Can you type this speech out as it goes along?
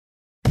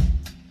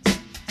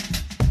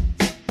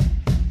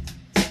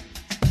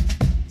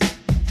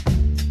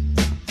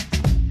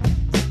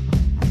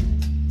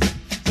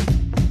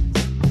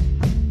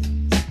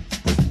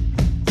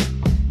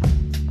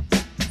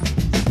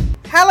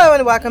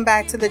and welcome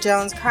back to the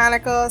Jones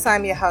Chronicles.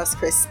 I'm your host,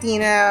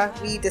 Christina.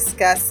 We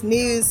discuss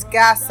news,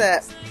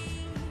 gossip,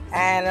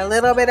 and a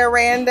little bit of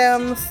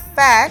random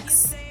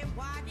facts.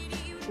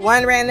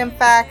 One random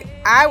fact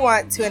I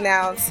want to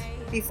announce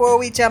before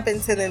we jump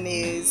into the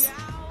news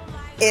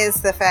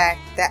is the fact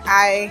that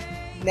I,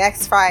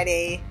 next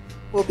Friday,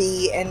 will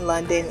be in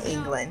London,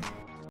 England.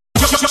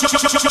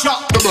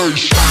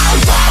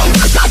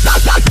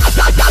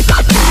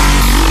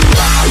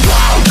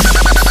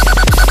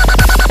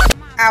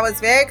 I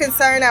was very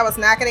concerned I was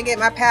not going to get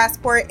my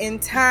passport in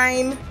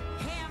time,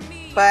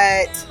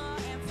 but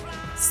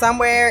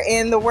somewhere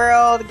in the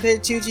world,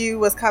 good juju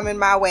was coming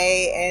my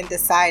way and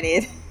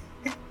decided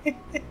to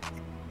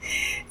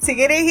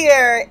get it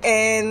here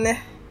in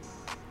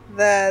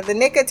the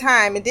nick of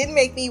time. It didn't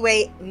make me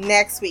wait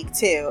next week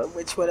too,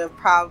 which would have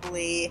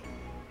probably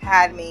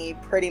had me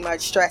pretty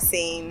much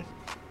stressing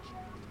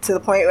to the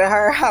point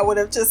where I would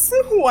have just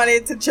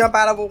wanted to jump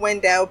out of a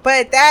window.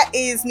 But that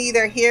is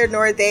neither here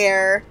nor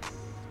there.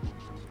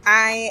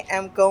 I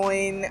am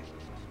going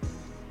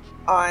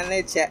on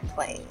a jet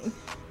plane.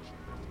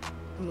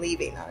 I'm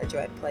leaving on a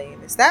jet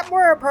plane. Is that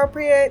more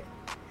appropriate?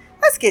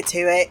 Let's get to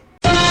it.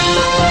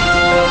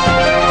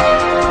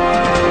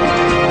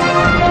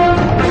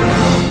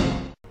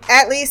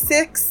 At least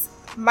 6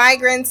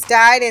 migrants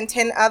died and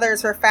 10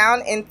 others were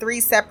found in 3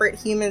 separate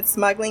human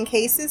smuggling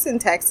cases in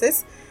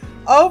Texas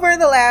over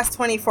the last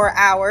 24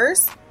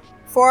 hours.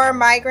 4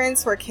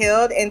 migrants were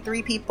killed and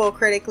 3 people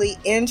critically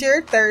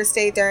injured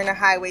Thursday during a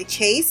highway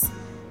chase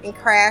and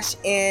crash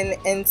in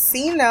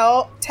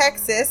Encino,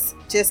 Texas,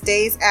 just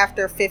days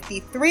after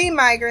 53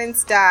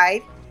 migrants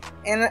died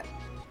and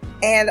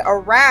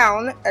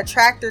around a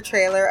tractor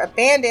trailer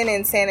abandoned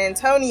in San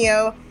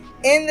Antonio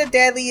in the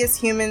deadliest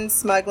human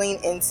smuggling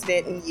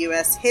incident in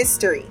U.S.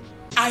 history.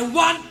 I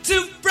want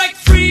to break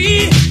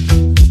free!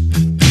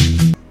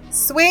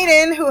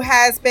 Sweden, who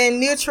has been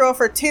neutral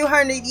for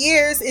 200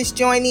 years, is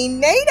joining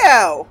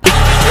NATO.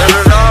 Welcome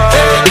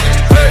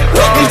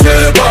to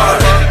the bar.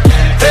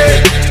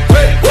 Hey,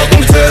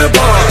 welcome to the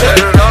bar.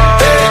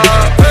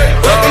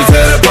 Welcome to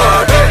the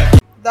bar.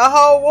 The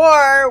whole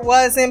war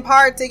was in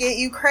part to get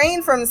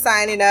Ukraine from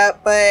signing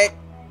up, but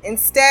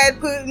instead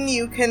Putin,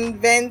 you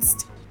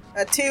convinced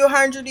a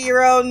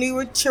 200-year-old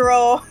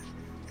neutral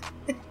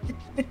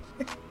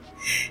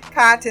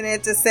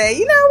continent to say,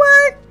 you know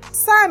what?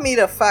 Sign me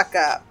the fuck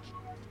up.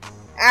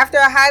 After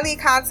a highly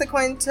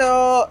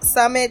consequential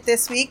summit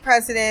this week,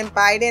 President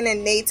Biden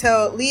and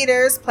NATO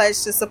leaders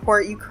pledged to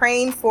support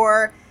Ukraine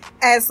for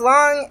as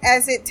long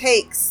as it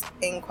takes,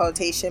 in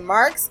quotation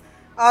marks,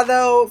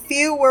 although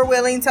few were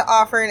willing to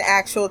offer an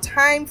actual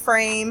time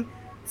frame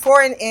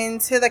for an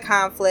end to the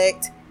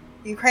conflict.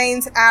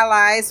 Ukraine's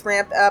allies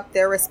ramped up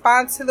their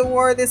response to the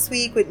war this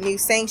week with new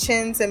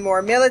sanctions and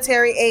more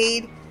military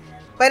aid,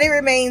 but it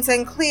remains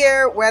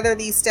unclear whether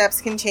these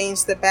steps can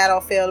change the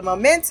battlefield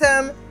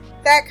momentum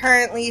that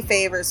currently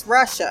favors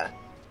Russia.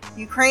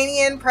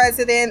 Ukrainian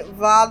President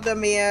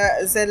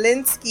Volodymyr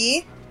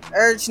Zelensky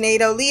urged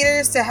NATO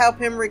leaders to help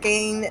him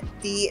regain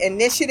the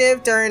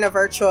initiative during a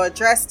virtual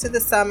address to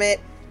the summit,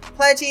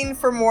 pledging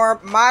for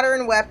more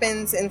modern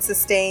weapons and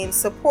sustained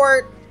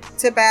support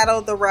to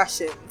battle the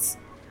Russians.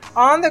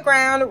 On the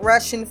ground,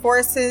 Russian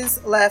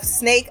forces left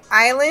Snake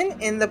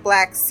Island in the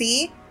Black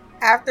Sea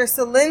after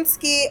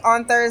Zelensky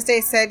on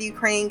Thursday said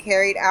Ukraine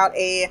carried out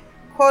a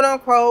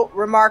quote-unquote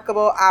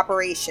remarkable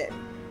operation.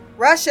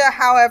 Russia,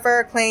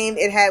 however, claimed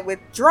it had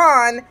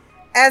withdrawn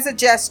as a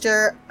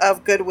gesture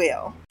of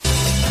goodwill.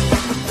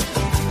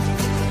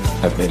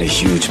 I've made a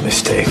huge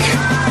mistake.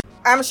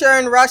 I'm sure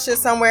in Russia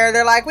somewhere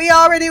they're like, we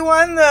already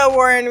won the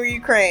war in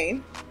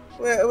Ukraine.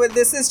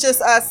 This is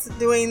just us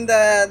doing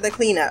the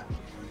cleanup.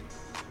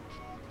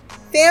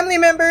 Family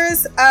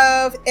members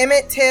of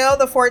Emmett Till,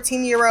 the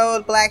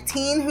 14-year-old black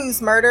teen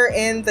whose murder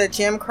in the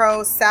Jim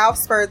Crow South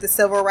spurred the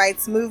civil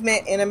rights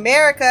movement in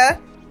America,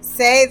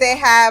 say they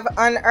have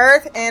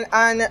unearthed an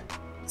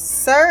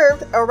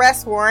unserved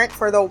arrest warrant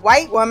for the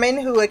white woman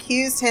who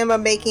accused him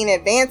of making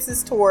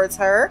advances towards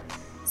her,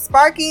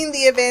 sparking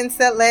the events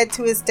that led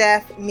to his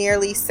death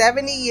nearly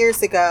 70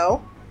 years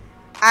ago.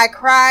 I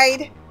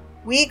cried,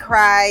 we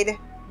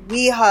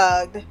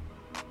hugged.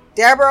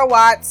 Deborah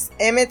Watts,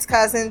 Emmett's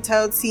cousin,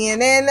 told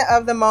CNN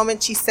of the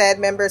moment she said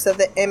members of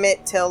the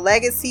Emmett Till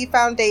Legacy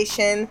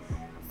Foundation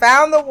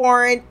found the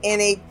warrant in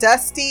a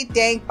dusty,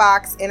 dank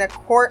box in a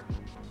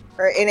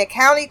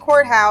county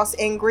courthouse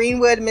in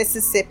Greenwood,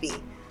 Mississippi.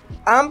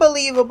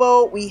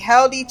 Unbelievable. We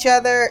held each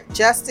other.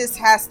 Justice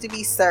has to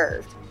be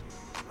served.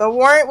 The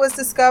warrant was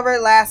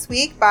discovered last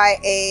week by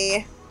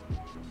a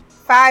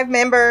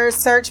 5-member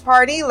search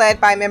party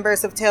led by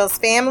members of Till's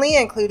family,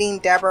 including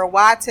Deborah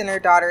Watts and her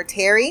daughter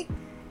Terry.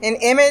 An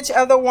image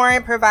of the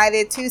warrant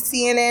provided to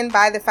CNN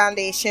by the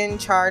foundation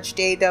charged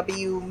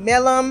J.W.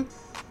 Milam,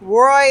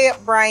 Roy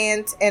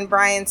Bryant, and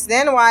Bryant's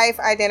then-wife,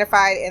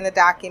 identified in the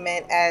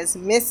document as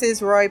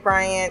Mrs. Roy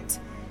Bryant,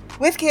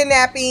 with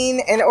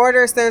kidnapping and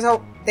orders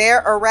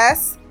their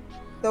arrest.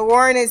 The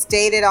warrant is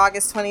dated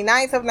August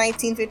 29th of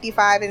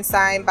 1955 and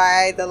signed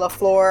by the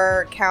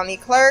LaFleur County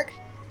Clerk.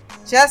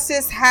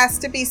 Justice has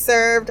to be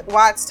served,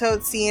 Watts told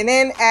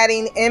CNN,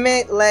 adding,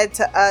 Emmett led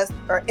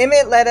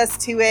us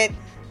to it.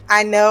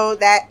 I know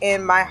that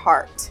in my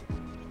heart.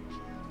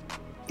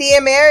 The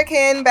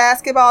American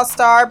basketball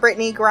star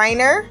Brittany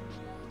Griner,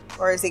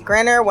 or is it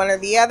Griner, one or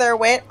the other,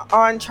 went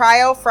on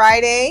trial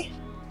Friday,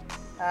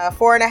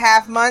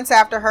 4.5 months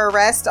after her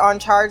arrest on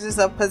charges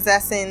of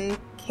possessing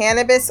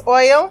cannabis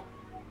oil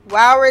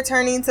while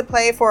returning to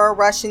play for a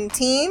Russian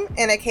team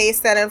in a case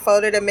that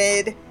unfolded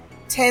amid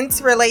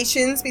tense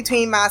relations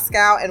between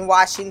Moscow and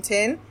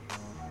Washington.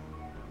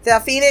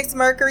 The Phoenix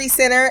Mercury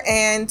Center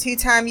and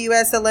two-time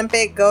U.S.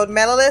 Olympic gold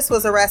medalist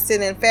was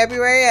arrested in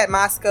February at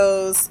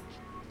Moscow's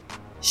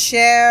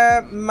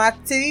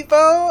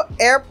Sheremetyevo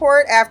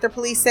airport after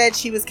police said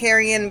she was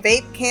carrying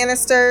vape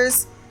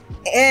canisters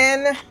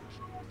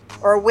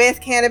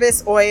with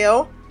cannabis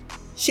oil.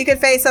 She could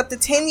face up to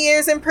 10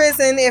 years in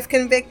prison if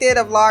convicted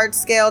of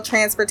large-scale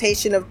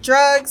transportation of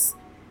drugs.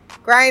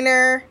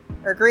 Griner,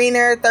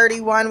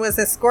 31, was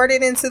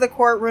escorted into the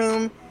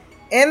courtroom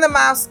in the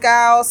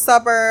Moscow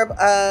suburb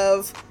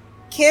of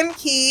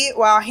Khimki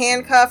while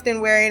handcuffed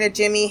and wearing a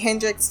Jimi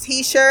Hendrix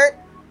t-shirt.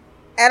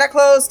 At a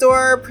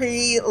closed-door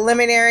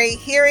preliminary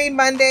hearing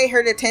Monday,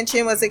 her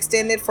detention was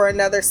extended for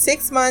another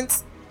 6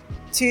 months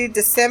to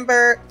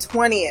December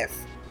 20th.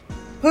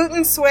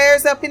 Putin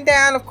swears up and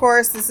down, of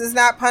course, this is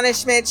not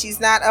punishment. She's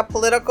not a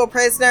political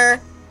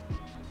prisoner.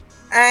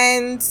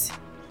 And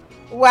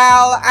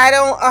while I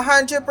don't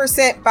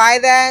 100% buy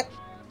that,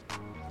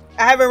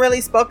 I haven't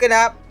really spoken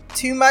up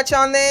too much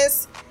on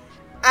this.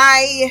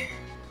 I'm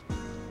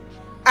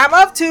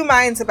of two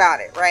minds about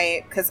it,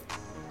 right? Because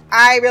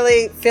I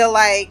really feel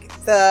like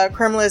the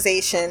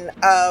criminalization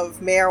of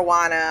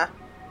marijuana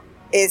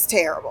is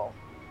terrible.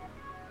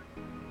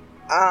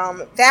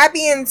 That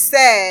being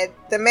said,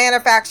 the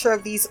manufacture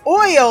of these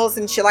oils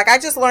and shit, like I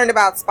just learned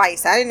about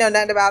spice. I didn't know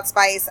nothing about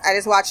spice. I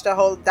just watched a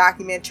whole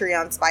documentary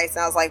on spice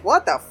and I was like,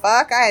 what the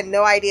fuck? I had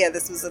no idea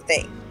this was a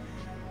thing.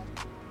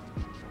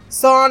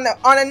 So on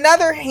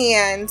another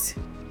hand,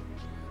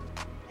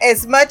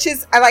 as much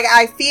as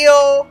I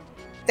feel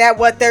that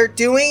what they're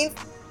doing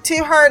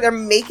to her, they're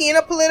making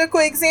a political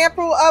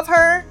example of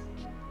her.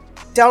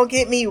 Don't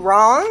get me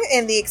wrong,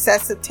 in the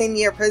excessive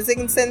 10-year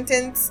prison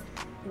sentence,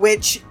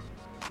 which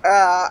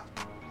I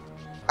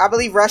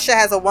believe Russia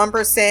has a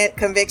 1%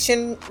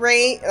 conviction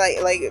rate.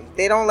 Like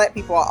they don't let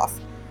people off.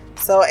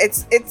 So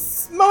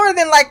it's more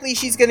than likely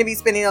she's going to be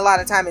spending a lot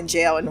of time in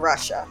jail in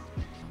Russia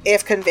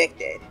if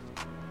convicted.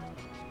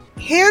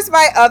 Here's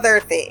my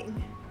other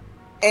thing.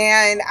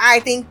 And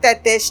I think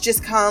that this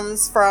just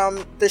comes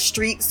from the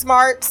street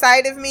smart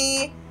side of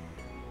me.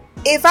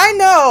 If I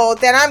know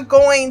that I'm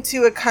going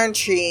to a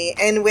country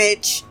in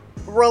which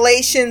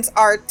relations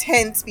are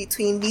tense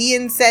between me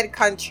and said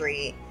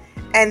country,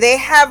 and they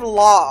have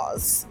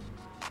laws,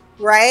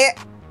 right?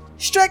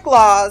 Strict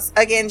laws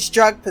against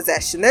drug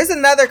possession. There's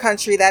another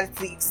country that's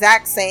the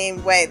exact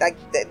same way. Like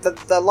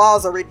the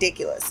laws are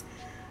ridiculous.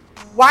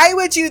 Why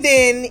would you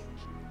then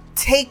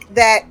take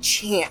that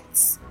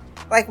chance?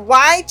 Like,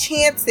 why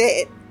chance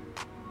it?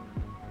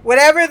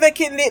 Whatever the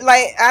kid,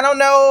 like, I don't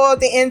know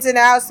the ins and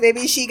outs.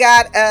 Maybe she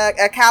got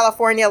a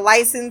California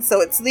license, so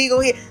it's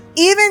legal here.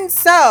 Even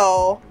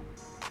so,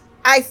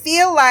 I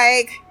feel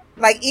like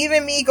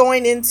even me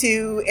going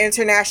into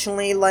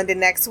internationally London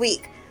next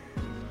week,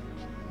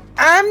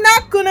 I'm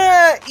not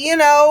gonna,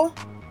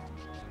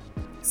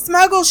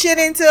 smuggle shit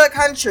into a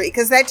country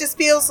because that just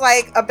feels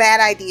like a bad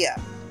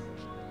idea,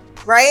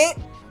 right?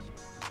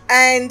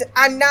 And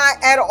I'm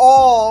not at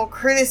all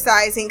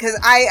criticizing because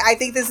I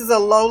think this is a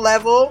low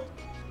level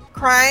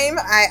crime.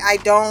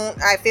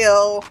 I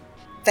feel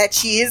that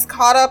she is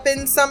caught up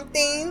in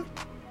something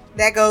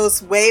that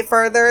goes way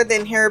further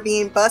than her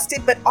being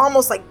busted, but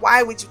almost like,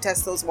 why would you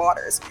test those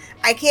waters?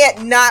 I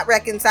can't not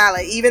reconcile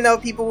it, even though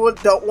people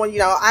don't want,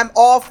 I'm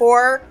all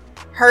for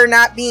her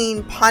not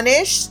being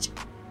punished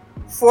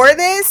for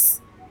this.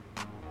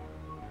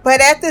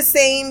 But at the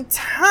same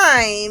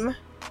time,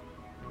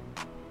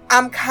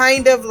 I'm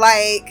kind of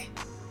like,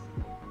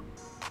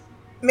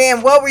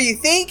 man, what were you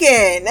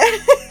thinking?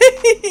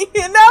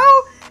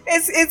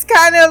 It's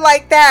kind of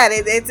like that.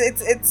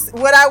 It's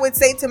what I would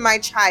say to my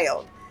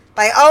child.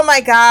 Like, oh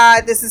my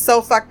God, this is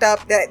so fucked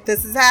up that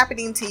this is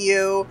happening to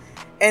you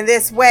in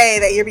this way,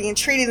 that you're being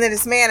treated in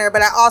this manner.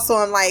 But I also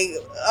am like,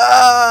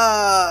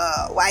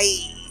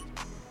 why?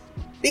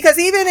 Because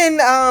even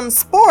in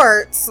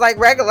sports, like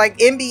regular, like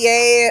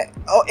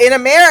NBA in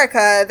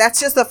America, that's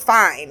just a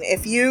fine.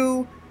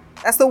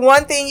 That's the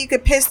one thing you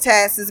could piss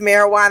test is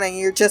marijuana, and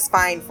you're just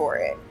fine for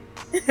it.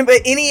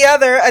 But any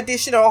other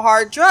additional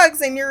hard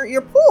drugs, and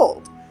you're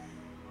pulled.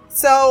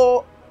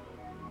 So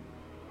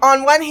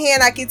on one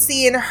hand, I could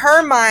see in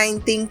her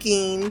mind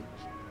thinking,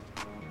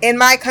 in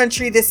my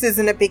country, this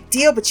isn't a big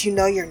deal, but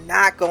you're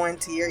not going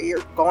to, you're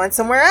going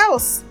somewhere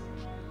else.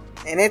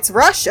 And it's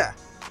Russia.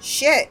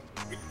 Shit.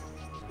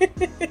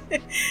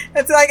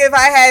 It's like if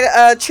I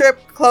had a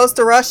trip close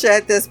to Russia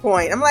at this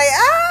point. I'm like,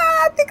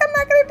 I think I'm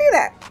not going to do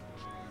that.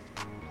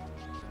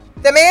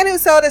 The man who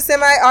sold a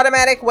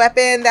semi-automatic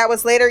weapon that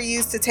was later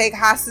used to take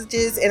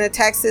hostages in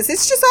Texas.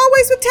 It's just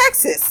always with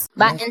Texas.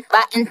 Biting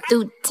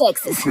through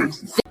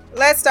Texas.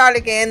 Let's start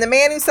again. The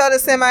man who sold a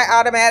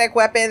semi-automatic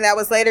weapon that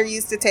was later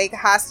used to take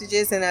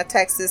hostages in a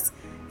Texas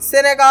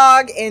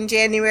synagogue in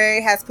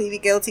January has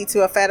pleaded guilty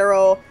to a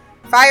federal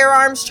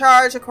firearms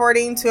charge,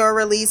 according to a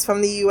release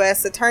from the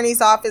U.S.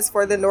 Attorney's Office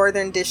for the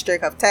Northern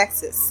District of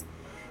Texas.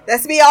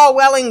 That's be all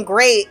well and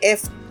great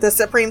if the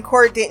Supreme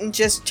Court didn't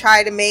just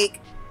try to make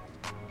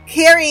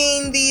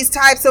carrying these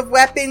types of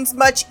weapons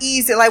much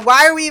easier. Like,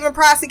 why are we even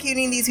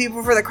prosecuting these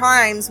people for the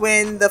crimes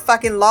when the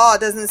fucking law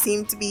doesn't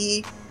seem to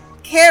be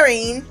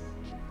caring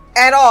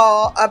at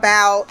all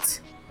about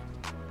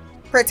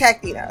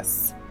protecting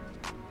us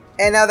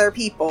and other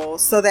people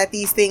so that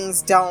these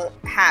things don't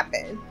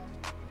happen?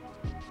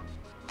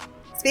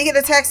 Speaking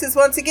of Texas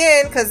once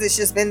again, because it's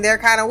just been their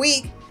kind of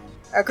week,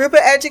 a group of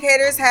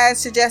educators has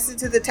suggested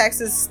to the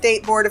Texas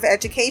State Board of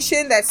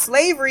Education that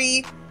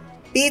slavery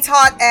be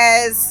taught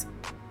as,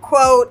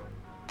 quote,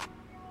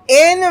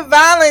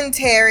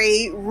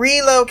 involuntary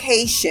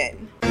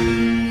relocation.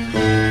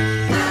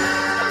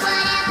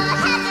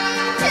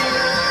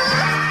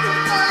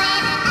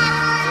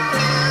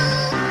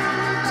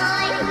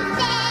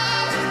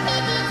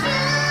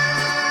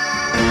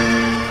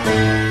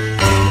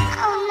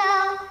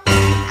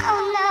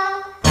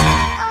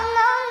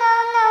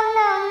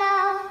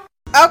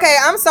 Okay,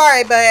 I'm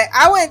sorry, but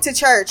I went to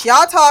church.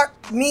 Y'all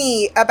talked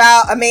me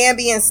about a man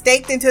being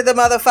staked into the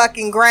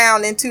motherfucking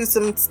ground into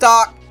some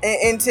stock,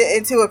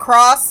 into a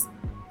cross.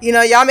 You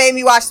know, y'all made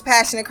me watch the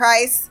Passion of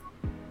Christ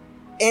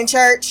in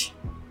church.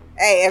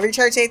 Hey, every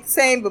church ain't the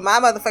same, but my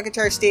motherfucking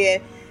church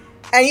did.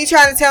 And you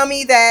trying to tell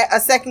me that a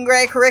second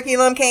grade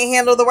curriculum can't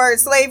handle the word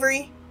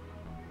slavery?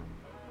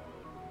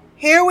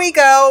 Here we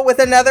go with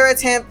another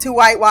attempt to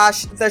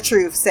whitewash the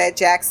truth, said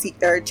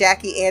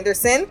Jackie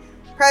Anderson,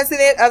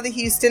 president of the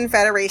Houston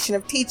Federation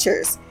of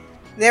Teachers.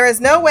 There is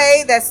no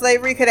way that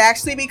slavery could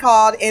actually be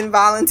called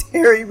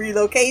involuntary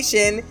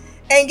relocation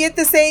and get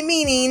the same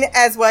meaning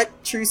as what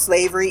true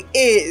slavery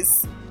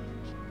is.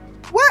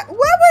 What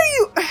were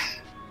you?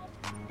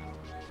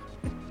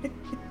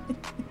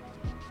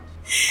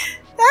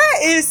 That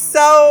is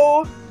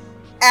so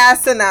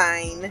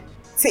asinine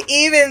to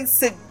even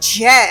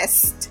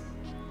suggest,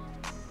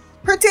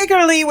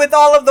 particularly with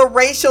all of the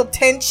racial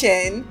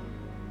tension.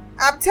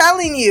 I'm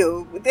telling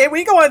you,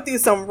 we're going through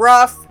some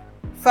rough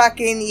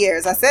fucking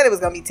years. I said it was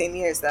going to be 10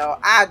 years, though.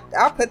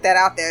 I'll put that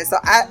out there. So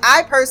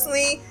I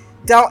personally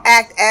don't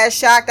act as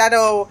shocked. I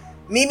know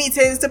Mimi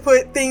tends to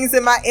put things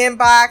in my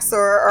inbox,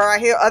 or I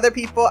hear other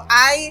people.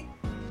 I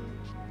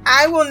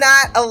will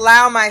not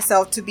allow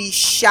myself to be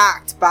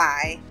shocked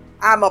by.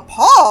 I'm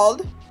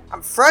appalled.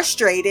 I'm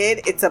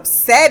frustrated. It's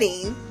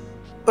upsetting.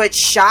 But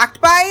shocked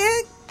by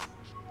it?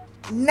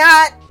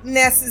 Not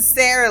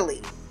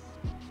necessarily.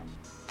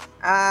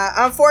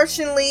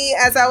 Unfortunately,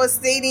 as I was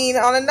stating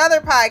on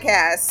another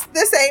podcast,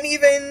 this ain't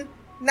even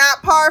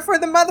not par for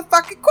the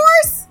motherfucking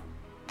course.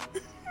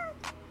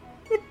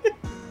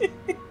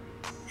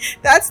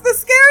 That's the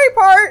scary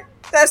part.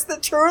 That's the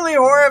truly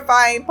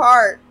horrifying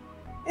part.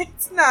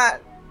 It's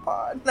not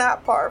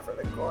par for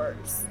the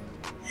course.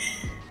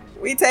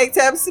 We take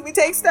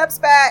steps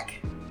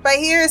back. But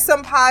here's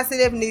some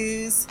positive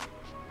news.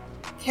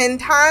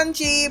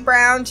 Ketanji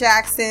Brown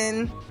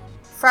Jackson,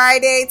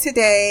 Friday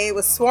today,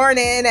 was sworn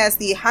in as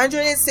the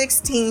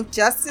 116th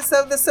Justice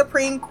of the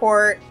Supreme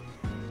Court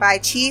by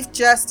Chief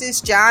Justice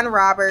John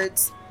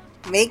Roberts,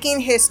 making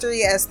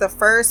history as the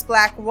first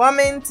Black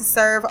woman to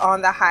serve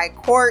on the High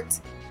Court.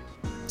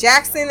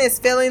 Jackson is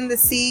filling the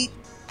seat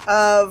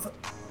of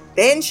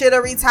then should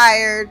have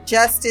retired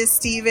Justice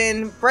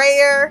Stephen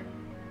Breyer.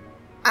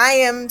 I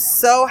am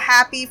so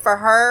happy for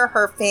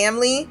her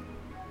family,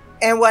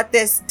 and what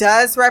this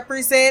does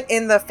represent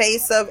in the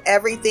face of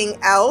everything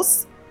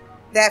else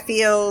that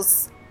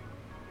feels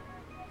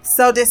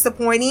so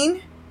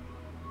disappointing.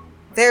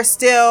 There's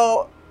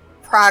still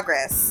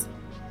progress.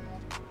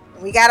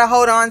 We got to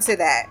hold on to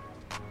that.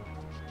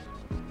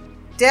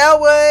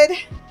 Delwood,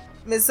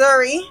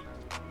 Missouri.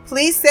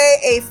 Police say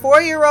a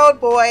 4-year-old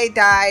boy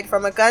died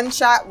from a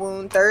gunshot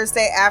wound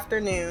Thursday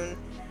afternoon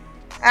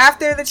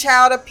after the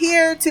child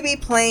appeared to be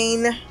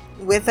playing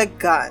with a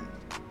gun.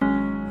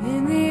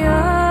 In the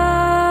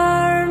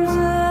arms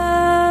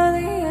of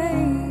the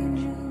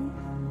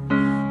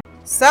angel.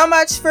 So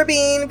much for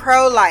being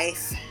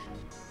pro-life.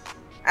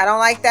 I don't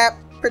like that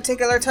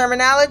particular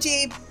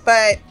terminology,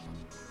 but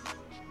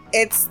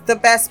it's the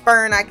best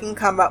burn I can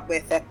come up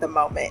with at the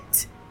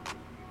moment.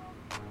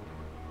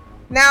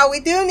 Now, we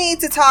do need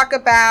to talk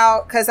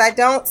about, because I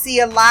don't see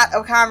a lot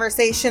of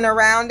conversation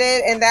around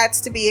it, and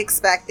that's to be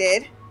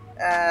expected.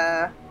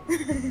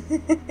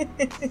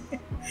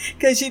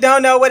 Because you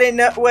don't know what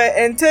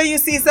until you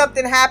see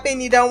something happen,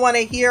 you don't want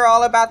to hear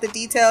all about the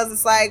details.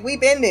 It's like, we've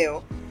been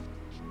new.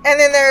 And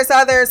then there's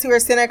others who are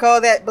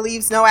cynical that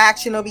believes no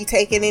action will be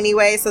taken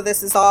anyway, so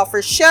this is all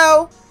for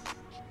show.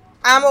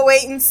 I'm a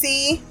wait and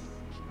see.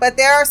 But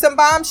there are some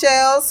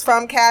bombshells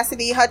from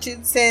Cassidy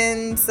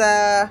Hutchinson's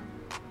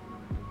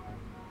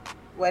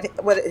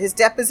what his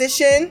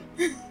deposition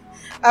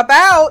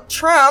about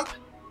Trump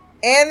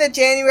and the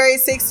January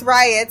 6th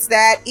riots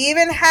that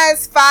even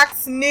has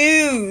Fox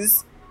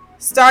News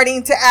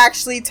starting to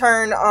actually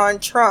turn on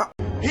Trump.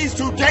 He's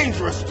too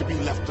dangerous to be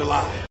left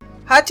alive.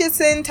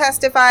 Hutchinson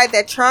testified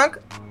that Trump,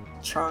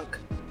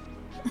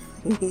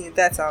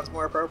 that sounds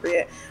more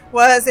appropriate,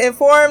 was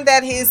informed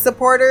that his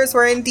supporters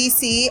were in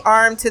D.C.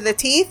 armed to the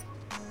teeth.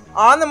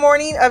 On the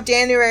morning of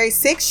January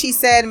 6th, she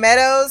said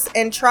Meadows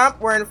and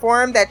Trump were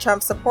informed that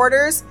Trump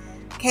supporters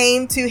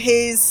came to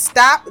his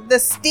Stop the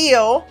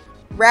Steal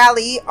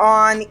rally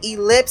on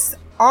Ellipse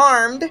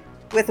armed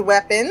with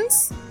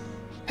weapons,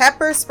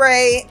 pepper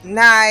spray,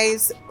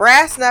 knives,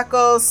 brass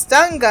knuckles,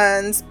 stun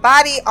guns,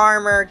 body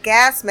armor,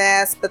 gas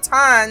masks,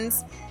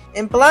 batons,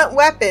 and blunt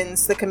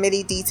weapons, the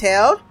committee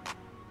detailed.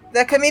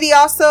 The committee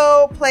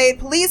also played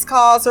police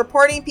calls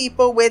reporting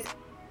people with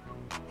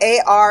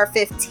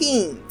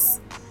AR-15s.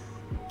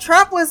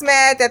 Trump was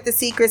mad that the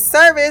Secret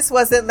Service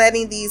wasn't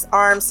letting these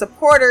armed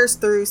supporters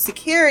through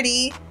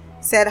security,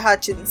 said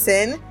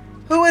Hutchinson,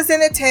 who was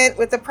in a tent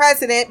with the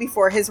president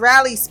before his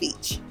rally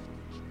speech.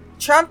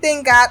 Trump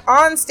then got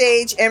on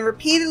stage and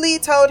repeatedly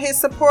told his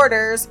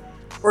supporters,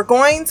 "We're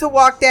going to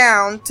walk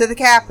down to the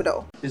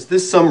Capitol." Is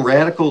this some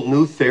radical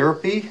new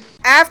therapy?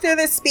 After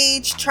the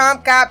speech,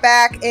 Trump got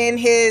back in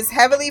his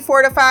heavily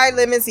fortified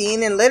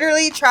limousine and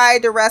literally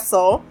tried to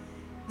wrestle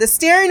the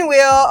steering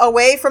wheel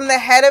away from the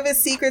head of his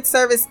Secret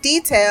Service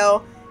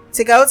detail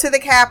to go to the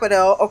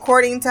Capitol,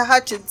 according to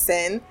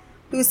Hutchinson,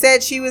 who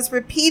said she was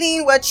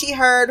repeating what she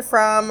heard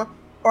from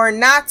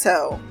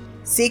Ornato.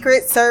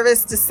 Secret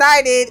Service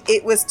decided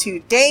it was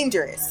too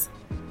dangerous.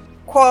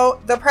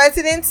 Quote, the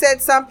president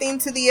said something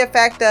to the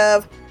effect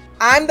of,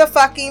 "I'm the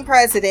fucking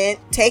president,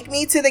 take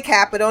me to the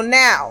Capitol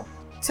now."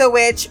 To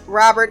which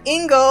Robert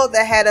Engel,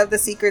 the head of the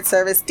Secret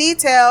Service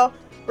detail,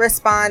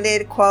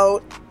 responded,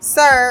 quote,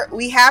 "Sir,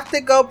 we have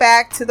to go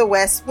back to the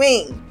West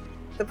Wing."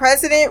 The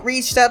president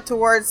reached up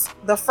towards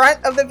the front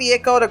of the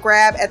vehicle to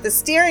grab at the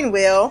steering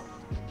wheel.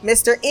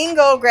 Mr.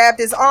 Engel grabbed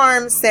his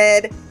arm,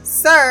 said,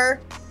 "Sir,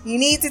 you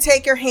need to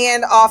take your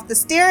hand off the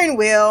steering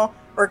wheel.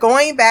 We're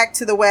going back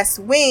to the West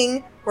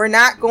Wing. We're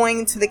not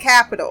going to the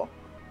Capitol."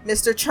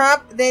 Mr.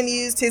 Trump then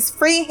used his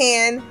free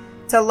hand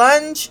to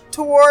lunge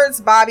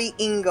towards Bobby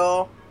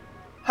Engel,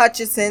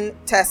 Hutchinson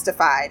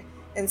testified,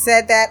 and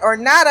said that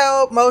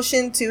Ornato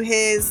motioned to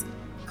his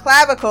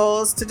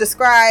clavicles to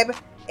describe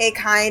a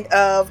kind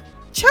of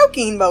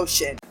choking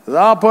motion.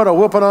 I'll put a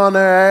whooping on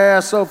their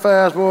ass so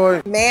fast,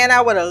 boy. Man,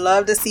 I would have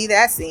loved to see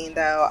that scene,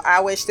 though.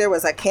 I wish there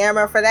was a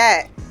camera for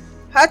that.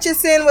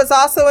 Hutchinson was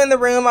also in the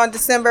room on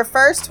December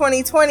 1st,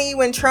 2020,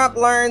 when Trump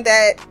learned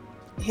that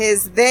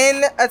his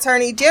then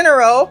Attorney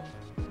General,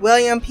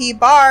 William P.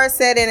 Barr,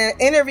 said in an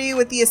interview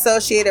with the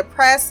Associated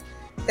Press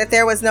that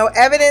there was no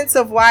evidence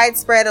of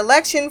widespread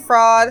election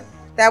fraud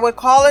that would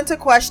call into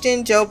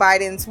question Joe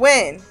Biden's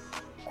win.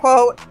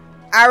 Quote,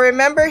 "I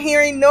remember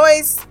hearing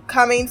noise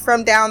coming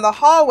from down the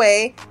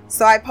hallway,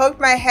 so I poked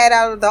my head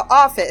out of the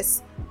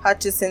office,"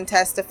 Hutchinson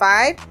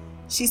testified.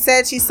 She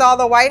said she saw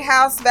the White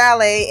House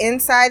valet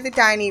inside the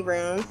dining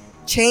room,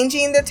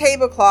 changing the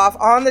tablecloth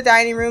on the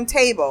dining room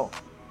table.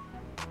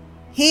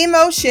 He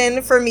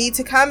motioned for me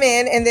to come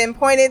in and then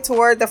pointed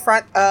toward the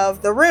front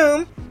of the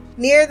room,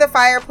 near the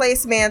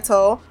fireplace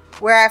mantle,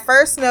 where I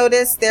first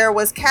noticed there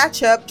was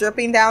ketchup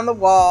dripping down the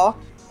wall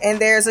and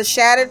there's a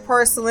shattered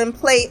porcelain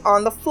plate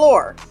on the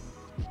floor.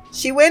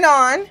 She went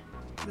on,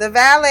 the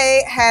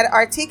valet had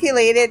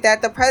articulated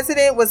that the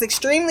president was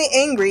extremely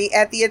angry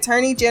at the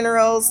Attorney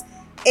General's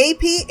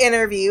AP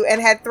interview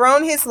and had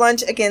thrown his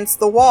lunch against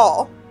the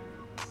wall.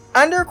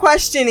 Under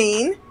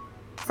questioning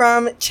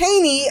from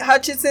Cheney,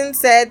 Hutchinson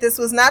said this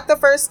was not the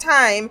first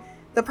time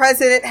the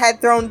president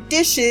had thrown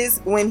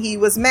dishes when he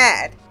was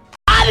mad.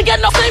 I didn't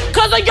get no sleep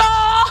because of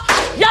y'all.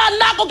 Y'all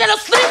not gonna get no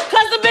sleep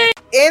because of me.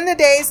 In the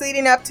days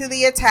leading up to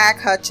the attack,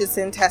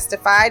 Hutchinson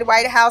testified,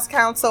 White House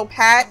counsel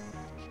Pat,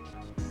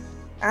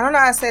 I don't know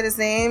how to say his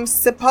name,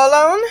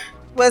 Cipollone,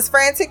 was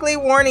frantically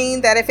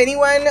warning that if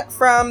anyone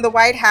from the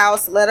White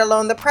House, let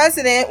alone the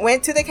president,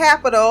 went to the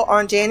Capitol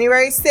on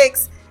January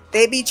 6th,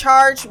 they'd be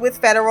charged with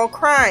federal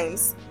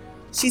crimes.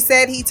 She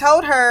said he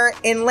told her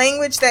in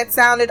language that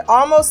sounded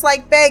almost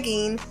like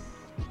begging,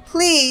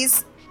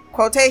 "Please,"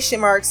 quotation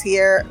marks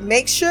here,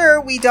 "make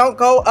sure we don't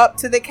go up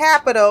to the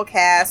Capitol,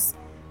 Cass.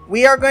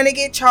 We are going to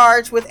get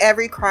charged with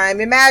every crime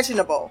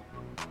imaginable."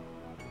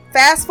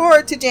 Fast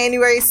forward to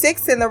January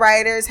 6th and the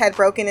rioters had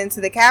broken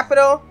into the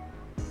Capitol.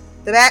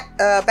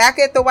 Back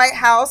at the White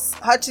House,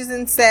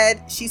 Hutchinson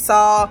said she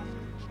saw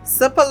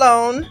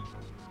Cipollone,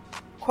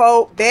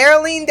 quote,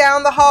 barreling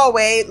down the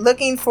hallway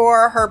looking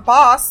for her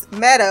boss,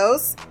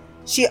 Meadows.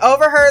 She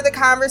overheard the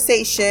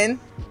conversation.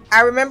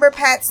 I remember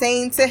Pat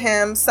saying to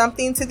him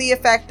something to the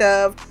effect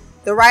of,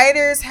 "The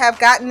rioters have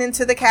gotten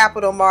into the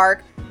Capitol,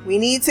 Mark. We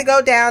need to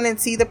go down and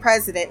see the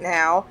president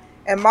now."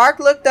 And Mark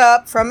looked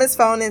up from his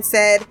phone and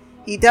said,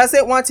 "He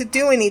doesn't want to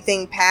do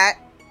anything, Pat."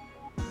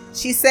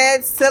 She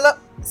said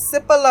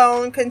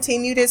Cipollone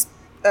continued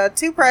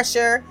to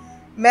pressure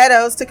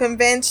Meadows to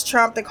convince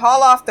Trump to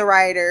call off the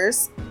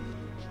rioters.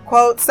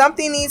 Quote,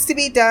 something needs to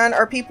be done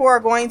or people are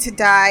going to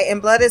die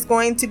and blood is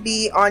going to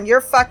be on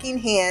your fucking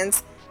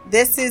hands.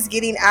 This is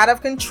getting out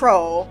of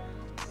control.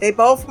 They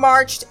both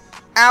marched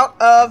out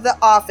of the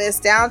office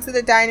down to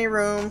the dining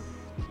room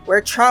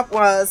where Trump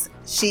was,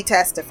 she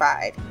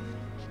testified.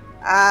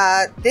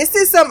 This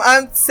is some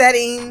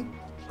unsettling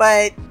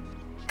but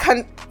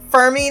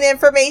confirming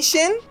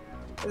information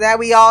that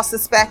we all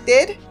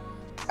suspected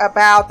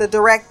about the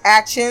direct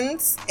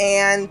actions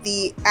and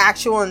the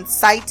actual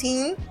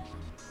inciting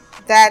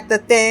that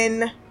the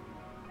then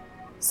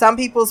Some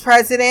People's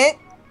President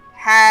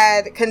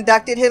had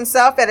conducted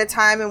himself at a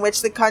time in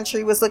which the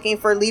country was looking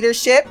for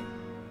leadership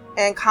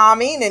and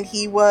calming, and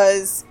he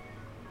was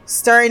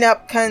stirring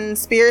up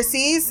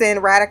conspiracies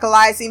and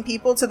radicalizing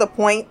people to the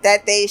point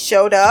that they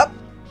showed up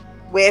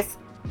with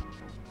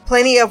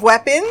plenty of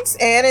weapons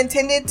and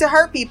intended to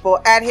hurt people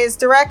at his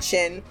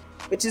direction,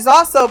 which has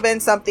also been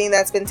something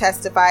that's been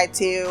testified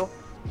to,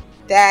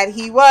 that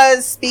he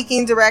was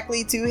speaking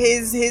directly to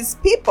his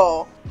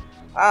people.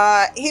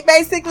 He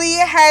basically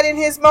had in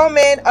his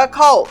moment a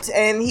cult,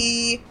 and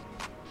he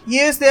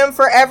used them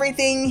for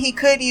everything he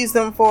could use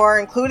them for,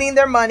 including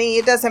their money.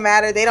 It doesn't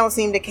matter. They don't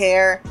seem to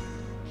care.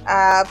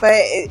 But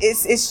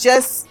it's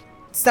just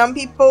some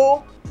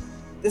people,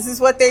 this is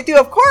what they do.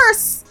 Of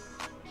course,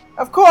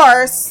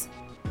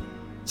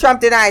 Trump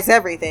denies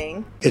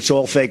everything. It's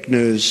all fake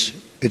news.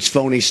 It's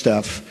phony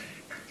stuff.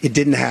 It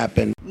didn't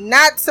happen.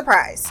 Not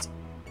surprised.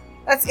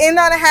 Let's end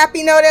on a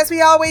happy note as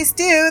we always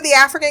do. The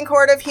African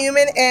Court of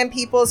Human and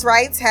People's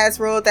Rights has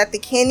ruled that the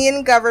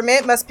Kenyan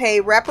government must pay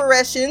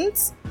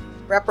reparations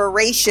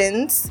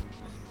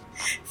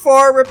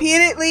for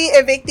repeatedly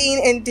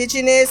evicting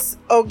indigenous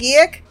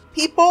Ogiek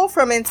people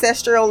from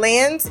ancestral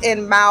lands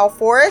in Mau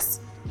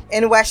Forest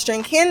in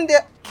western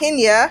Kenya,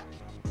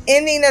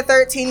 ending a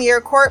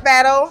 13-year court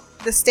battle.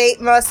 The state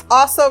must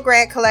also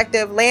grant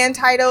collective land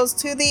titles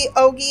to the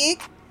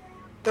Ogiek.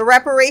 The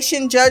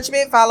reparation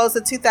judgment follows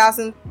a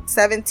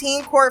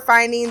 2017 court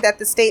finding that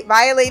the state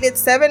violated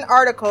 7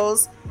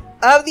 articles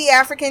of the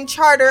African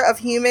Charter of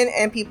Human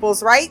and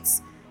People's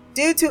Rights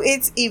due to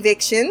its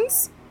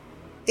evictions.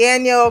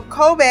 Daniel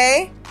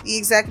Kobe, the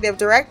executive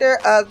director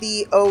of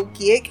the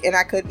Ogiek, and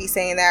I could be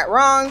saying that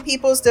wrong,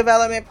 People's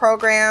Development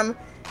Program,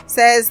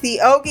 says the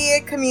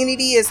Ogiek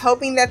community is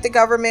hoping that the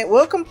government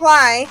will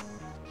comply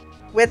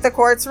with the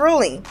court's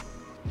ruling.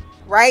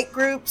 Right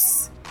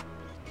groups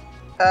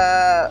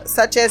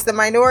such as the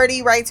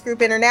Minority Rights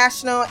Group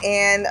International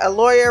and a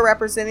lawyer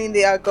representing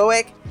the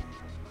Ogiek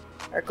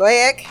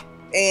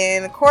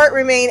in court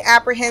remain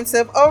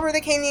apprehensive over the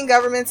Kenyan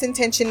government's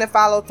intention to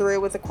follow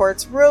through with the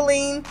court's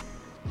ruling.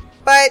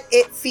 But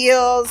it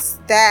feels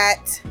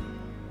that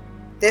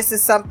this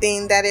is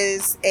something that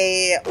is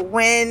a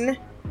win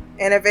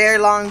in a very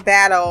long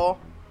battle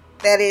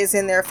that is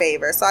in their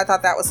favor. So I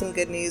thought that was some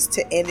good news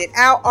to end it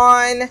out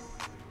on.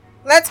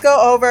 Let's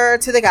go over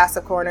to the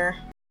gossip corner.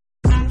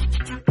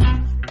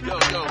 Yo,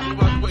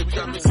 wait, we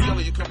got Missy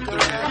Elliott coming through.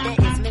 That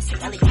is Missy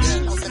Elliott. She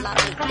knows a lot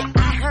of it. I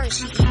heard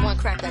she eat one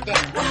crack a day.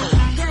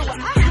 Girl, I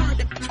heard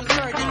that you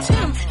married to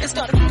Tim and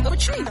started with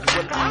Katrina.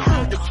 Well, I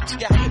heard that you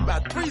got hit by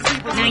 3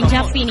 zebras.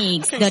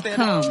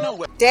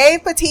 NinjaPhoenix.com.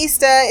 Dave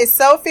Bautista is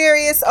so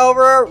furious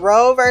over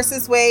Roe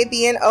versus Wade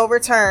being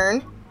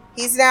overturned.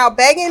 He's now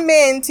begging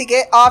men to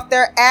get off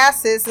their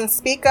asses and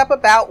speak up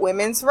about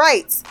women's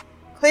rights,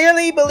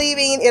 clearly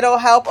believing it'll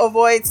help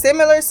avoid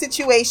similar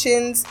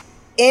situations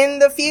in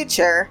the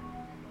future.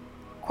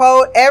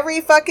 Quote,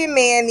 every fucking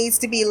man needs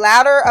to be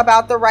louder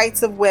about the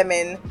rights of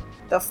women,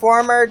 the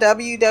former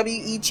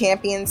WWE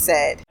champion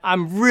said.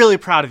 I'm really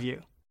proud of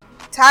you.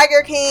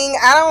 Tiger King,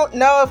 I don't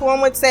know if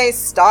one would say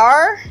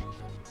star,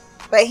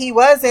 but he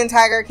was in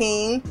Tiger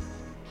King.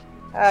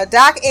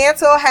 Doc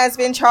Antle has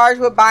been charged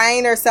with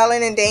buying or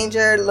selling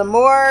endangered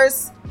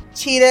lemurs,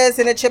 cheetahs,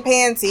 and a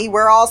chimpanzee.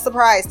 We're all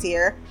surprised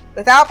here.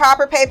 Without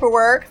proper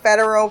paperwork,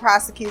 federal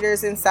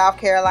prosecutors in South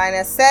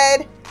Carolina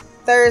said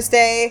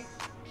Thursday.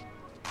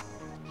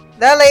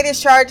 The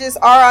latest charges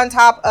are on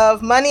top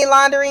of money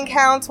laundering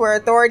counts where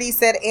authorities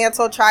said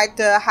Antle tried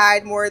to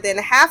hide more than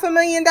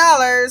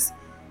 $500,000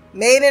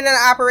 made in an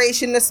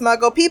operation to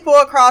smuggle people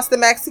across the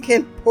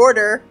Mexican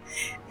border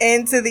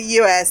into the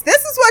U.S.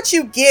 This is what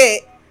you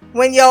get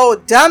when your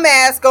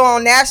dumbass go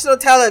on national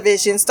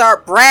television,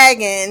 start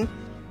bragging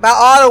about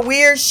all the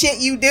weird shit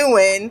you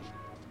doing.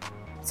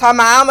 Talking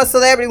about I'm a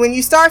celebrity. When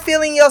you start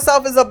feeling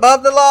yourself as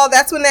above the law,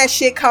 that's when that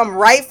shit come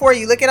right for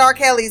you. Look at R.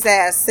 Kelly's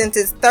ass.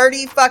 Sentenced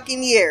 30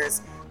 fucking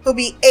years. He'll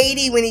be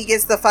 80 when he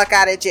gets the fuck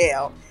out of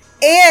jail.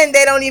 And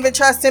they don't even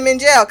trust him in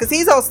jail because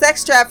he's on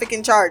sex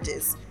trafficking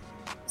charges.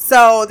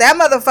 So that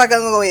motherfucker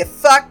gonna get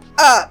fucked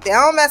up. They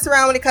don't mess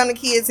around when it comes to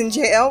kids in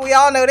jail. We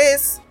all know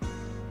this.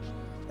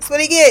 That's what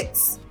he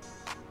gets.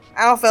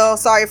 I don't feel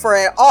sorry for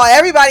it at all.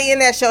 Everybody in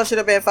that show should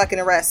have been fucking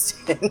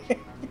arrested.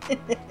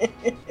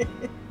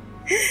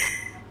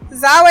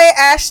 Zawe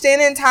Ashton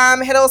and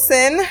Tom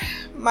Hiddleston,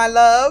 my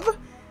love, are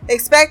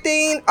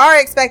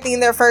expecting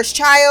their first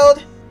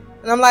child.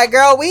 And I'm like,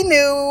 girl, we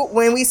knew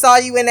when we saw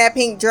you in that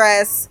pink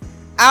dress.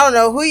 I don't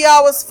know who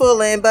y'all was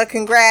fooling, but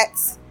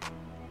congrats.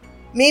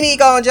 Mimi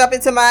gonna jump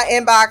into my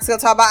inbox, gonna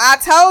talk about, I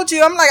told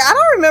you. I'm like, I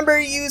don't remember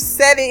you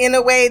said it in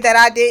a way that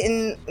I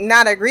didn't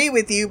not agree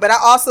with you, but I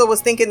also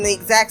was thinking the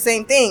exact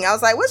same thing. I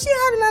was like, what's she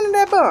having under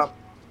that bump?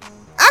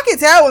 I can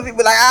tell when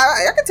people, like,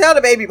 I can tell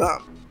the baby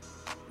bump.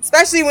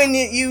 Especially when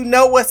you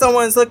know what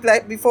someone's looked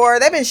like before.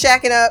 They've been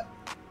shacking up.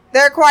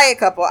 They're a quiet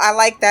couple. I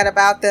like that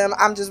about them.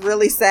 I'm just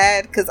really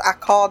sad because I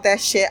called that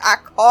shit. I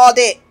called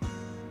it.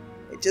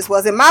 It just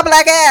wasn't my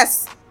black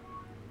ass.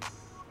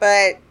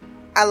 But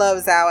I love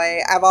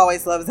Zawe. I've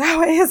always loved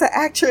Zawe as an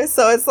actress.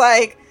 So it's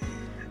like,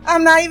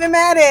 I'm not even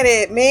mad at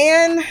it,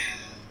 man.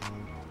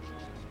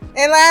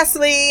 And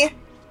lastly,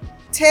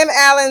 Tim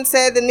Allen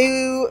said the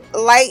new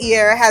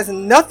Lightyear has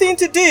nothing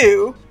to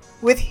do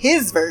with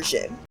his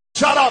version.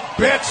 Shut up,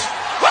 bitch!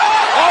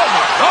 Oh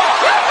my God!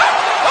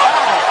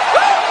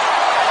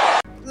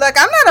 Look,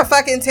 I'm not a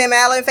fucking Tim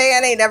Allen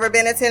fan. I ain't never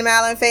been a Tim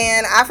Allen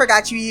fan. I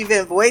forgot you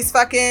even voiced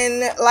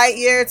fucking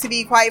Lightyear, to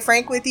be quite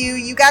frank with you.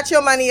 You got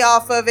your money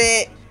off of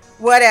it.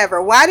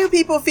 Whatever. Why do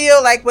people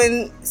feel like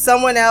when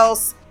someone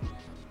else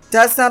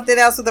does something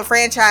else with a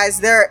franchise,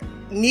 their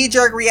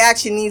knee-jerk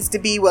reaction needs to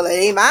be, well, it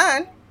ain't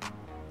mine?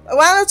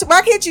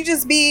 Why can't you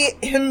just be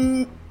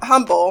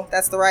humble?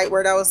 That's the right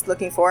word I was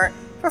looking for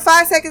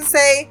 5 seconds,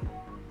 say,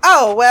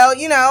 oh, well,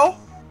 you know,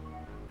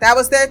 that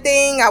was their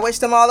thing. I wish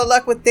them all the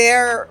luck with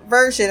their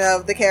version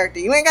of the character.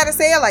 You ain't got to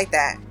say it like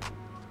that.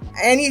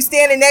 And you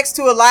standing next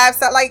to a live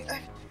site, like,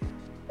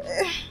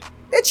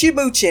 it's you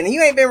mooching.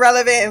 You ain't been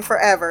relevant in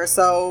forever.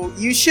 So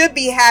you should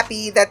be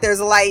happy that there's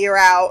a Lightyear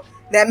out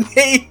that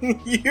made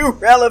you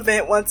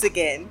relevant once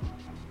again.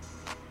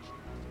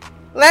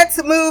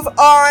 Let's move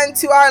on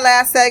to our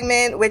last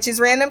segment, which is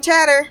Random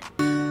Chatter.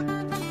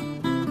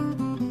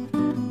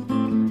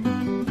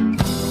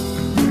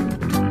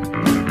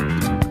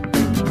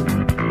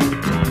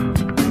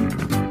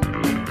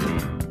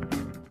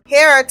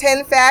 Here are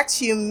 10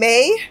 facts you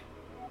may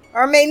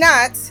or may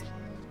not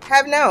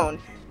have known.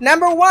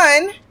 Number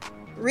 1,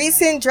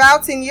 recent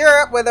droughts in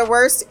Europe were the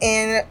worst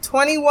in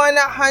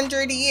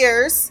 2100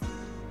 years.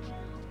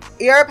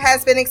 Europe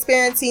has been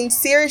experiencing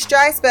serious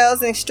dry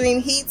spells and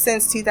extreme heat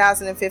since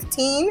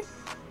 2015,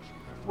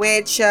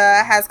 which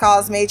has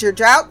caused major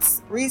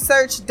droughts.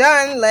 Research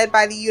done, led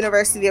by the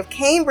University of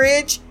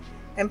Cambridge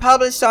and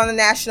published on the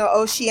National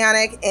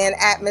Oceanic and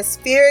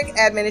Atmospheric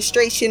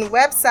Administration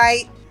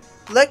website,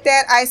 looked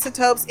at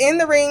isotopes in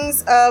the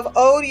rings of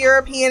old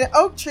European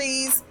oak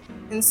trees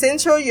in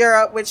Central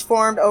Europe, which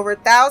formed over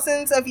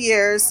thousands of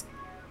years,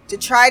 to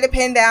try to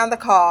pin down the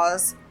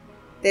cause.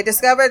 They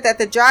discovered that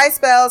the dry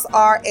spells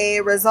are a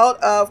result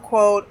of,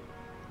 quote,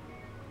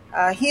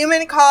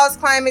 human-caused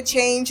climate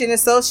change and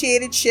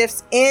associated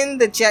shifts in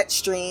the jet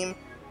stream,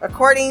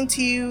 according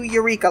to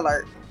Eureka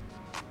Alert.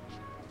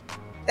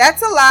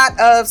 That's a lot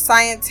of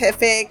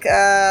scientific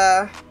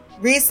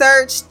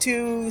research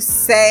to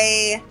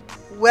say,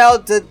 well,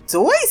 the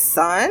doy,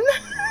 son.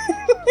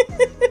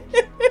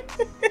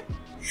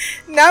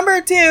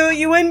 Number 2,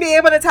 you wouldn't be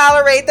able to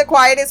tolerate the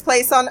quietest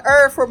place on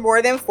earth for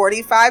more than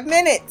 45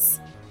 minutes.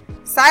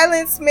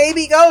 Silence may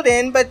be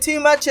golden, but too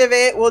much of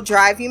it will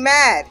drive you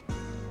mad.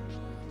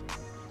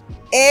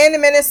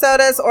 In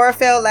Minnesota's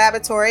Orfeld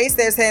Laboratories,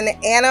 there's an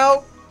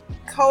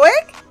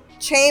anechoic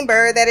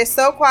chamber that is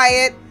so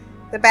quiet,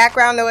 the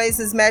background noise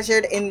is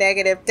measured in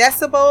negative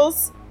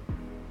decibels.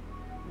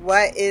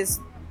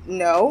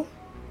 No.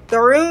 The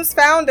room's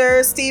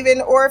founder, Stephen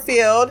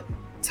Orfield,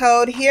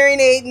 told Hearing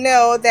Aid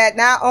No that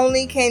not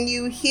only can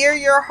you hear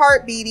your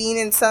heart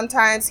beating and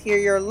sometimes hear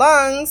your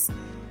lungs,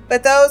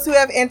 but those who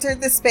have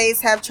entered the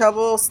space have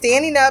trouble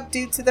standing up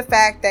due to the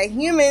fact that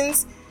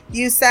humans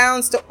use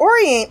sounds to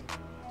orient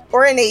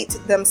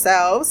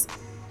themselves.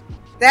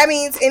 That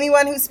means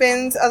anyone who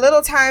spends a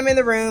little time in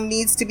the room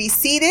needs to be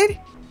seated,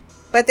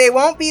 but they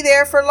won't be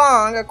there for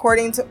long.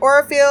 According to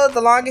Orfield,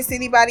 the longest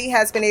anybody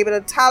has been able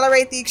to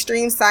tolerate the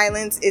extreme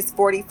silence is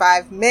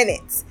 45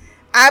 minutes.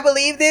 I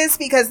believe this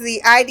because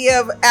the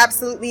idea of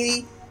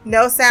absolutely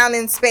no sound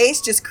in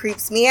space just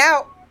creeps me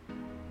out.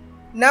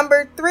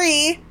 Number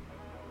 3,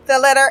 the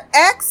letter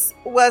X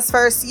was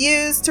first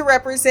used to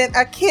represent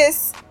a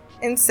kiss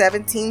in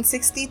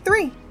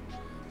 1763.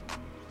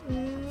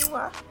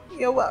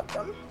 You're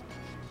welcome.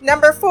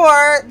 Number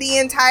 4, the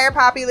entire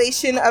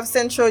population of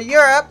Central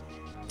Europe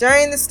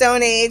during the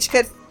Stone Age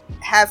could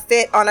have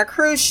fit on a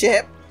cruise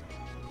ship.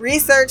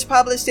 Research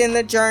published in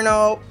the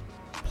journal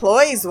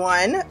Ploys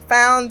One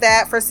found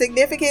that for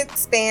significant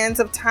spans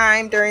of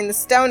time during the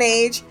Stone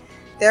Age,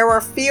 there were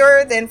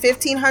fewer than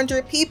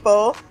 1,500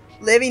 people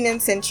living in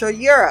Central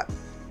Europe.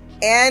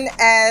 And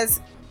as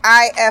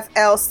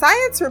IFL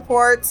Science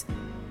reports,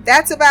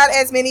 that's about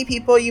as many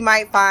people you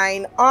might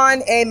find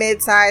on a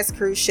mid-sized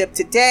cruise ship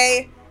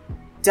today.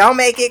 Don't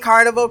make it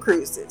Carnival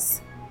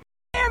Cruises.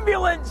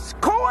 Ambulance!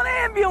 Call an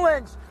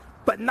ambulance!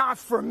 But not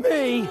for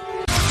me!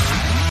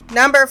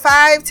 Number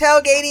 5,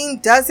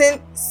 tailgating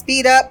doesn't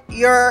speed up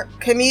your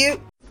commute.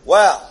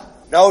 Well,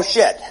 no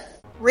shit.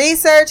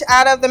 Research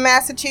out of the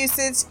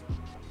Massachusetts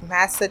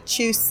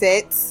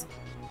Massachusetts.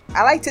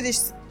 I like to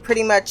just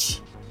pretty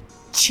much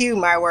chew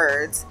my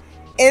words.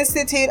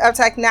 Institute of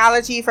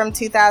Technology from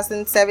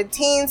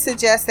 2017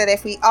 suggests that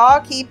if we all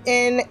keep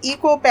in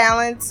equal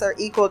balance or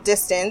equal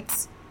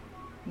distance,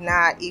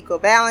 not equal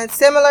balance,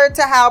 similar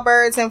to how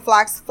birds and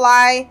flocks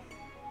fly,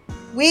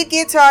 we'd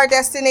get to our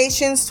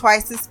destinations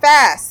twice as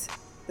fast.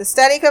 The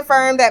study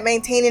confirmed that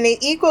maintaining an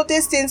equal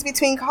distance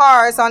between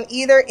cars on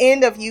either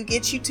end of you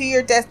gets you to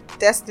your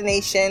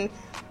destination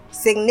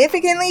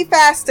significantly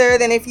faster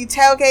than if you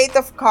tailgate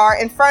the car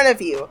in front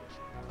of you.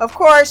 Of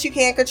course, you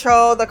can't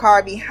control the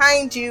car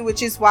behind you,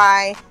 which is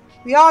why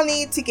we all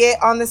need to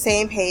get on the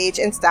same page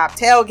and stop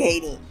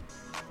tailgating.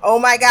 Oh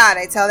my God,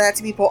 I tell that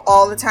to people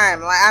all the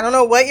time. Like, I don't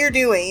know what you're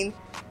doing,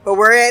 but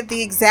we're at the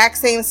exact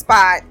same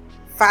spot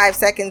 5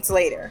 seconds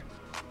later.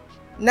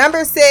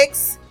 Number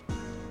 6,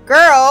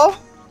 girl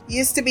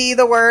used to be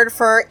the word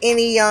for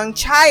any young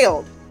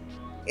child.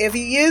 If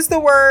you use the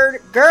word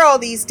girl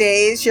these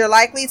days, you're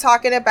likely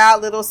talking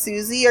about little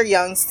Susie or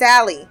young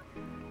Sally.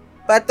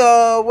 But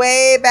the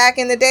way back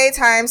in the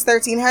daytimes,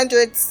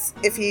 1300s,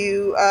 if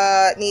you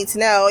need to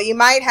know, you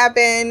might have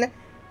been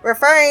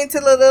referring to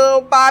the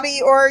little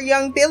Bobby or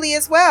young Billy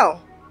as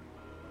well.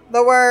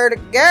 The word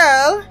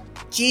girl,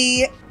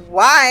 G-Y-R-L-E,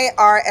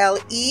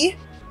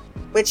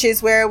 which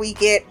is where we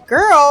get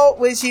girl,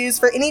 was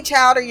used for any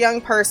child or young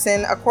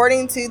person,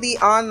 according to the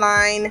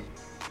online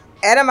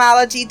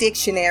etymology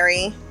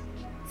dictionary.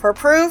 For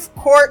proof,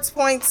 Quartz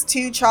points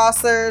to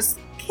Chaucer's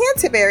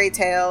Canterbury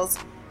Tales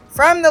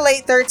from the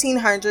late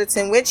 1300s,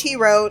 in which he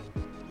wrote,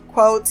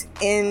 quote,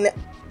 in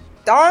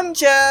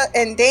danger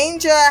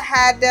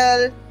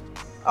had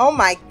oh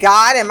my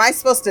God, am I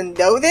supposed to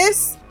know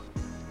this?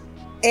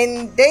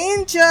 In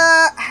danger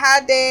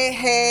had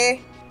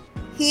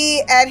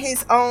he at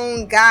his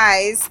own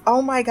guise.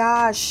 Oh my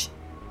gosh.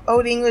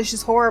 Old English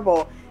is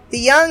horrible. The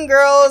young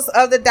girls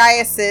of the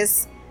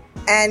diocese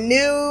and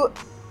knew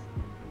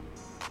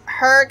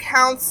her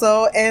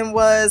counsel and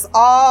was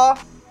all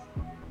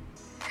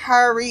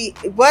hurry.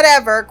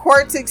 Whatever.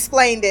 Quartz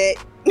explained it.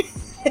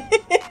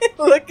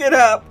 Look it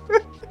up.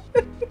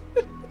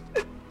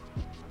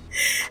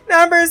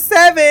 Number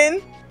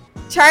 7.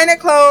 China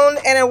cloned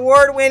an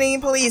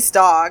award-winning police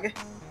dog.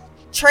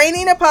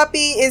 Training a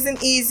puppy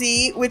isn't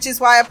easy, which is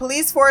why a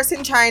police force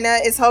in China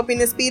is hoping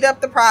to speed up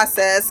the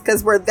process,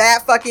 because we're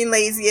that fucking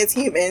lazy as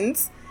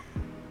humans,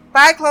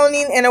 by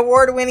cloning an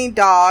award-winning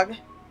dog.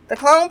 The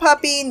clone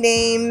puppy,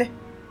 named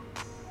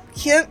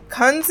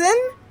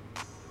Kunzen,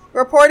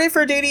 reported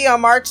for duty on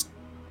March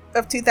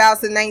of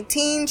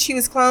 2019. She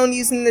was cloned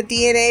using the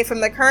DNA from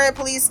the current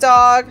police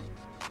dog,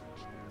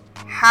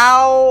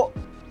 Hao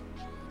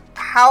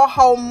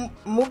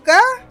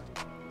Muka,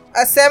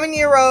 a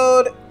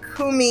 7-year-old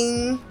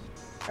Kunming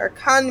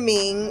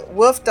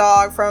wolf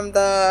dog from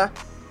the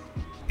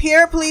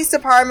Peer Police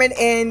Department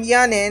in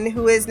Yunnan,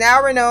 who is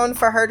now renowned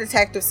for her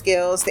detective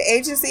skills. The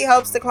agency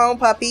hopes the clone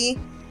puppy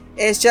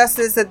is just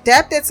as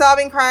adept at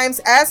solving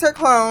crimes as her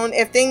clone.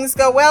 If things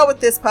go well with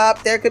this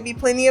pup, there could be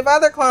plenty of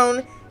other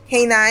clone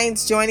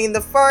canines joining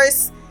the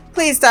force.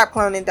 Please stop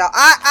cloning dogs.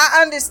 I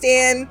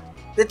understand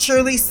the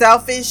truly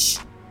selfish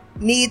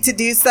need to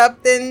do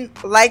something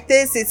like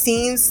this. It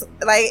seems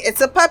like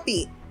it's a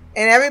puppy,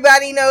 and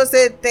everybody knows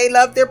that they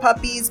love their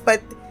puppies,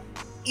 but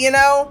you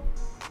know,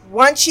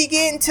 once you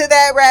get into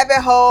that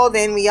rabbit hole,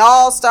 then we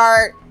all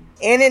start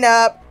ending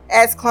up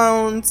as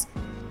clones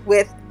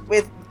with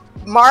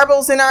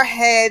marbles in our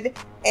head,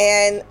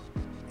 and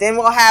then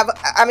we'll have,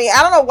 I mean,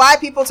 I don't know why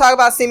people talk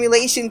about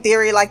simulation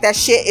theory like that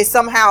shit is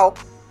somehow,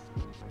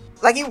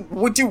 like,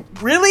 would you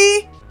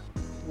really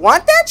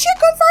want that shit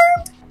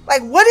confirmed?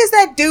 Like, what does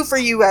that do for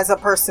you as a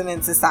person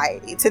in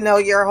society to know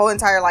your whole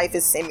entire life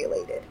is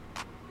simulated?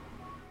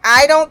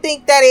 I don't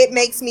think that it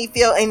makes me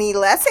feel any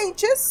less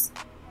anxious.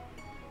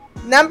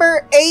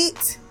 Number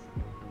 8,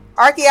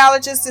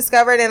 archaeologists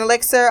discovered an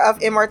elixir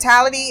of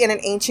immortality in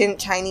an ancient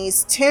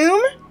Chinese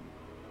tomb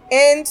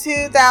in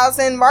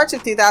March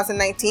of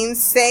 2019,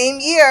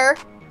 same year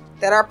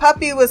that our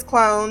puppy was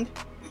cloned.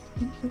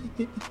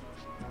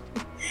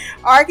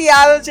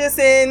 Archaeologists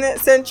in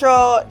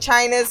central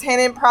China's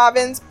Henan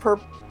province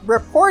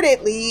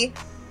reportedly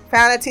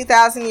found a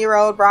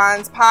 2,000-year-old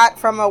bronze pot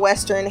from a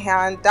Western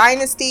Han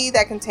dynasty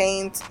that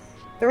contained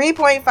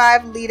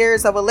 3.5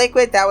 liters of a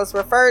liquid that was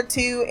referred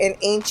to in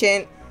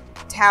ancient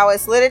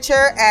Taoist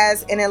literature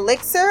as an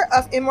elixir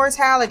of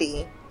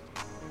immortality.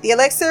 The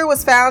elixir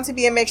was found to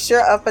be a mixture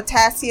of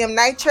potassium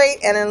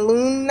nitrate and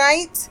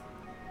alunite.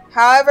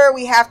 However,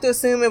 we have to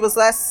assume it was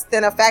less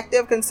than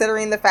effective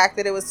considering the fact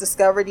that it was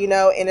discovered, in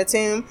a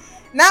tomb.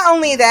 Not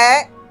only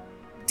that,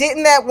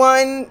 didn't that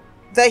one,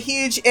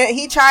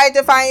 he tried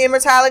to find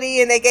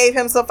immortality and they gave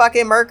him some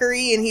fucking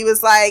mercury and he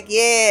was like,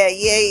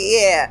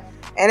 yeah.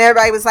 And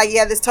everybody was like,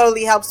 yeah, this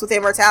totally helps with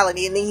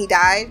immortality. And then he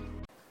died.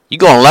 You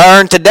gonna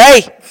learn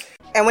today.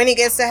 And when he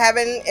gets to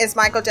heaven, is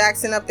Michael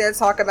Jackson up there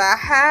talking about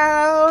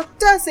how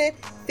does it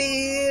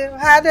feel?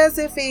 How does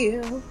it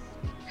feel?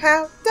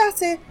 How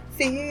does it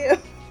feel?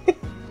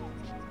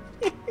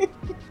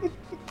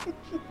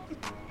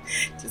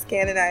 Just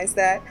canonize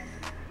that.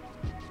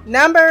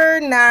 Number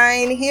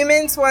 9,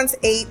 humans once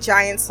ate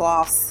giant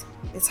sloths.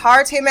 It's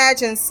hard to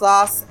imagine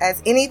sloths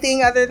as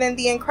anything other than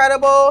the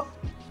incredible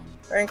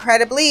or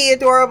incredibly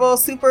adorable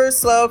super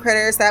slow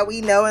critters that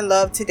we know and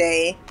love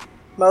today,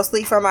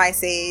 mostly from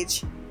Ice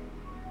Age.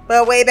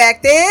 But way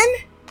back then,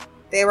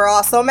 they were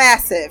also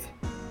massive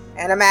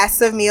and a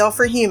massive meal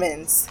for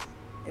humans,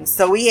 and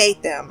so we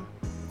ate them.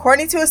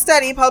 According to a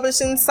study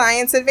published in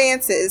Science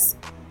Advances,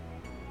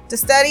 the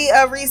study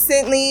of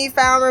recently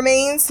found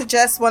remains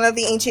suggests one of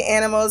the ancient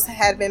animals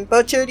had been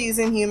butchered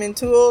using human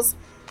tools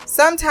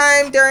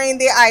sometime during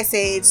the Ice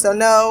Age. So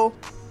no,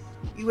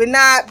 you would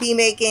not be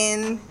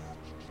making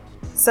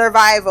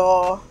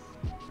survival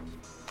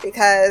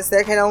because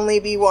there can only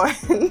be one.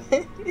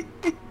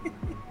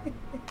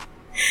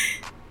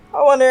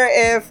 I wonder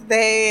if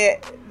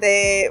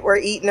they were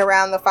eating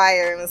around the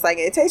fire and was like,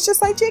 it tastes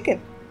just like chicken.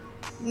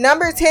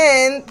 Number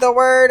 10, the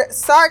word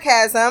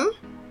sarcasm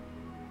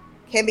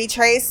can be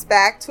traced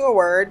back to a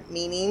word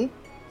meaning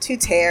to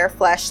tear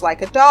flesh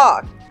like a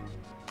dog.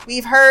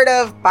 We've heard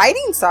of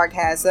biting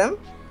sarcasm,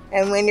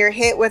 and when you're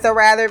hit with a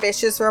rather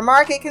vicious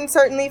remark, it can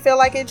certainly feel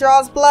like it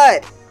draws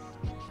blood.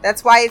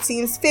 That's why it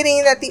seems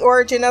fitting that the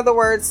origin of the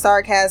word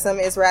sarcasm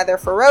is rather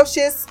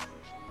ferocious.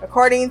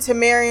 According to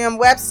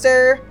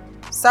Merriam-Webster,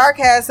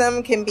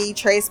 sarcasm can be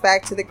traced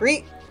back to the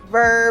Greek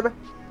verb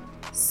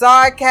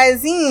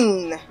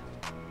sarkazin,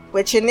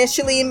 which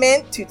initially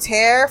meant to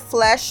tear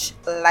flesh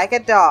like a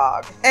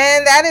dog.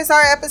 And that is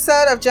our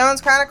episode of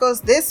Jones Chronicles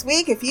this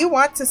week. If you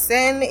want to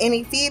send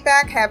any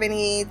feedback, have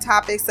any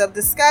topics of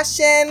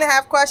discussion,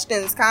 have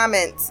questions,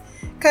 comments,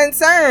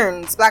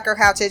 concerns,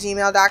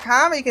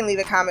 blackgirlcouch@gmail.com, or you can leave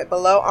a comment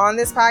below on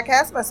this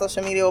podcast. My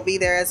social media will be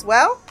there as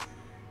well.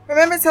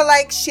 Remember to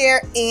like,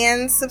 share,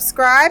 and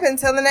subscribe.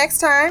 Until the next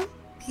time,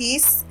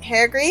 peace,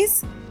 hair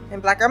grease,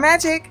 and black girl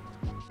magic.